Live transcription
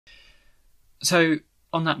So,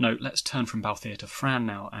 on that note, let's turn from Balthier to Fran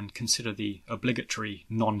now and consider the obligatory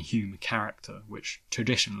non-human character, which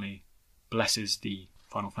traditionally blesses the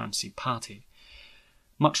Final Fantasy party.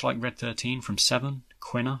 Much like Red 13 from 7,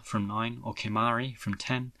 Quina from 9, or Kimari from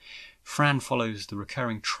 10, Fran follows the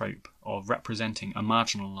recurring trope of representing a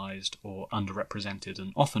marginalised or underrepresented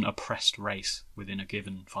and often oppressed race within a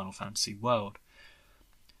given Final Fantasy world.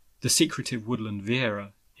 The secretive woodland Viera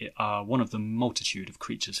are one of the multitude of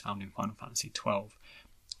creatures found in Final Fantasy XII,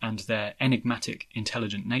 and their enigmatic,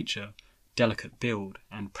 intelligent nature, delicate build,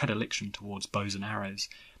 and predilection towards bows and arrows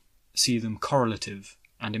see them correlative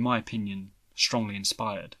and, in my opinion, strongly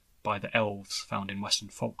inspired by the elves found in Western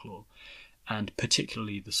folklore, and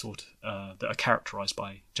particularly the sort that are characterised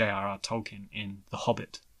by J.R.R. Tolkien in The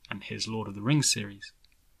Hobbit and his Lord of the Rings series.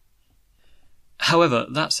 However,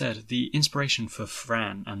 that said, the inspiration for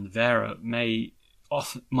Fran and Vera may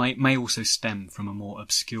also stem from a more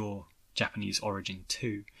obscure Japanese origin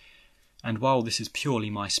too, and while this is purely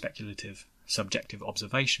my speculative, subjective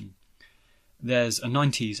observation, there's a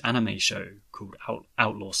 90s anime show called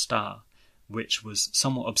Outlaw Star, which was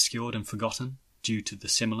somewhat obscured and forgotten due to the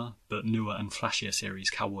similar but newer and flashier series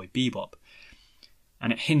Cowboy Bebop,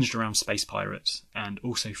 and it hinged around space pirates and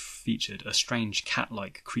also featured a strange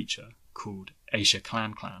cat-like creature called Aisha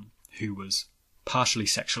Clan, who was partially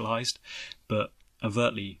sexualized but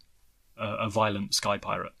overtly a violent sky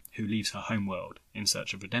pirate who leaves her homeworld in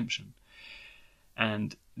search of redemption.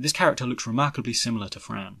 And this character looks remarkably similar to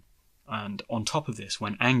Fran, and on top of this,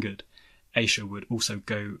 when angered, Aisha would also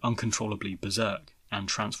go uncontrollably berserk and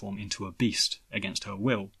transform into a beast against her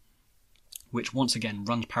will, which once again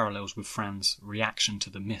runs parallels with Fran's reaction to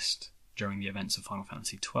the mist during the events of Final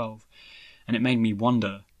Fantasy XII, and it made me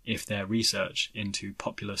wonder if their research into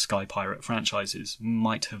popular sky pirate franchises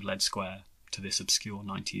might have led Square to this obscure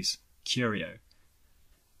 90s curio.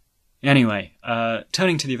 Anyway,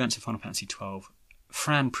 turning to the events of Final Fantasy XII,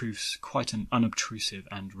 Fran proves quite an unobtrusive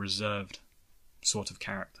and reserved sort of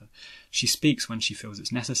character. She speaks when she feels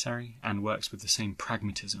it's necessary and works with the same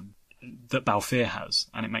pragmatism that Balthier has,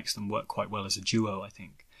 and it makes them work quite well as a duo, I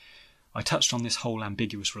think. I touched on this whole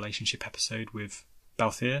ambiguous relationship episode with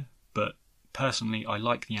Balthier, but personally I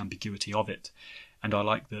like the ambiguity of it, and I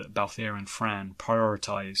like that Balthier and Fran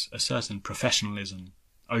prioritise a certain professionalism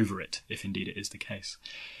over it, if indeed it is the case,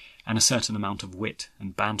 and a certain amount of wit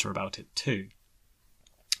and banter about it too.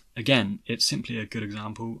 Again, it's simply a good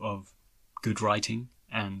example of good writing,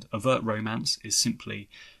 and overt romance is simply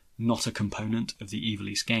not a component of the Evil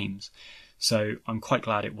East games, so I'm quite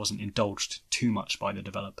glad it wasn't indulged too much by the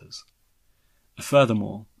developers.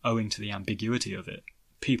 Furthermore, owing to the ambiguity of it,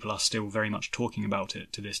 people are still very much talking about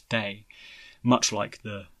it to this day, much like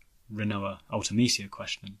the Rinoa Ultimecia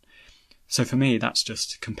question. So for me, that's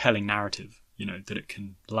just compelling narrative, that it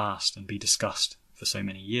can last and be discussed for so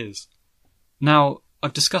many years. Now,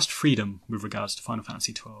 I've discussed freedom with regards to Final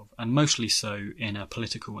Fantasy XII, and mostly so in a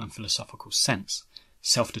political and philosophical sense.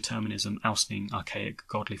 Self-determinism ousting archaic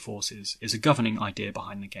godly forces is a governing idea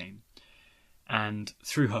behind the game. And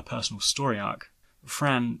through her personal story arc,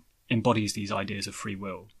 Fran embodies these ideas of free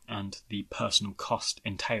will and the personal cost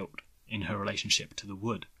entailed in her relationship to the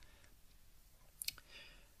wood.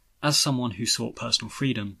 As someone who sought personal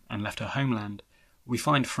freedom and left her homeland, we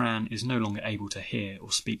find Fran is no longer able to hear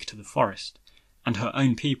or speak to the forest, and her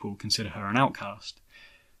own people consider her an outcast.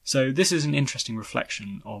 So this is an interesting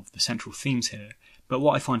reflection of the central themes here, but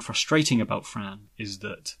what I find frustrating about Fran is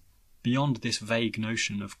that, beyond this vague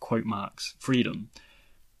notion of quote marks freedom,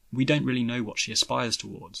 we don't really know what she aspires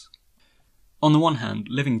towards. On the one hand,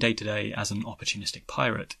 living day to day as an opportunistic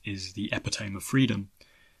pirate is the epitome of freedom,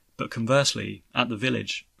 but conversely, at the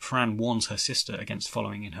village, Fran warns her sister against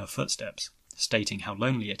following in her footsteps, stating how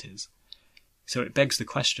lonely it is. So it begs the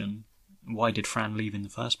question, why did Fran leave in the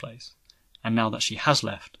first place? And now that she has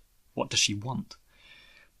left, what does she want?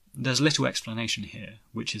 There's little explanation here,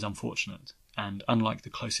 which is unfortunate, and unlike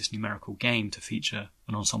the closest numerical game to feature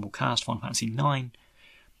an ensemble cast, Final Fantasy IX,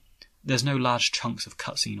 there's no large chunks of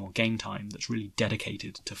cutscene or game time that's really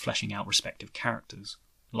dedicated to fleshing out respective characters,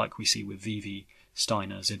 like we see with Vivi,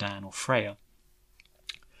 Steiner, Zidane or Freya.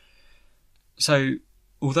 So,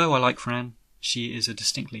 although I like Fran, she is a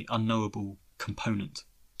distinctly unknowable component,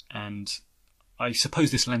 and I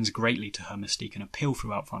suppose this lends greatly to her mystique and appeal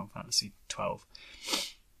throughout Final Fantasy XII,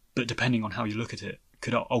 but depending on how you look at it,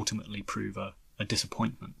 could ultimately prove a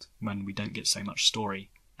disappointment when we don't get so much story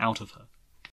out of her.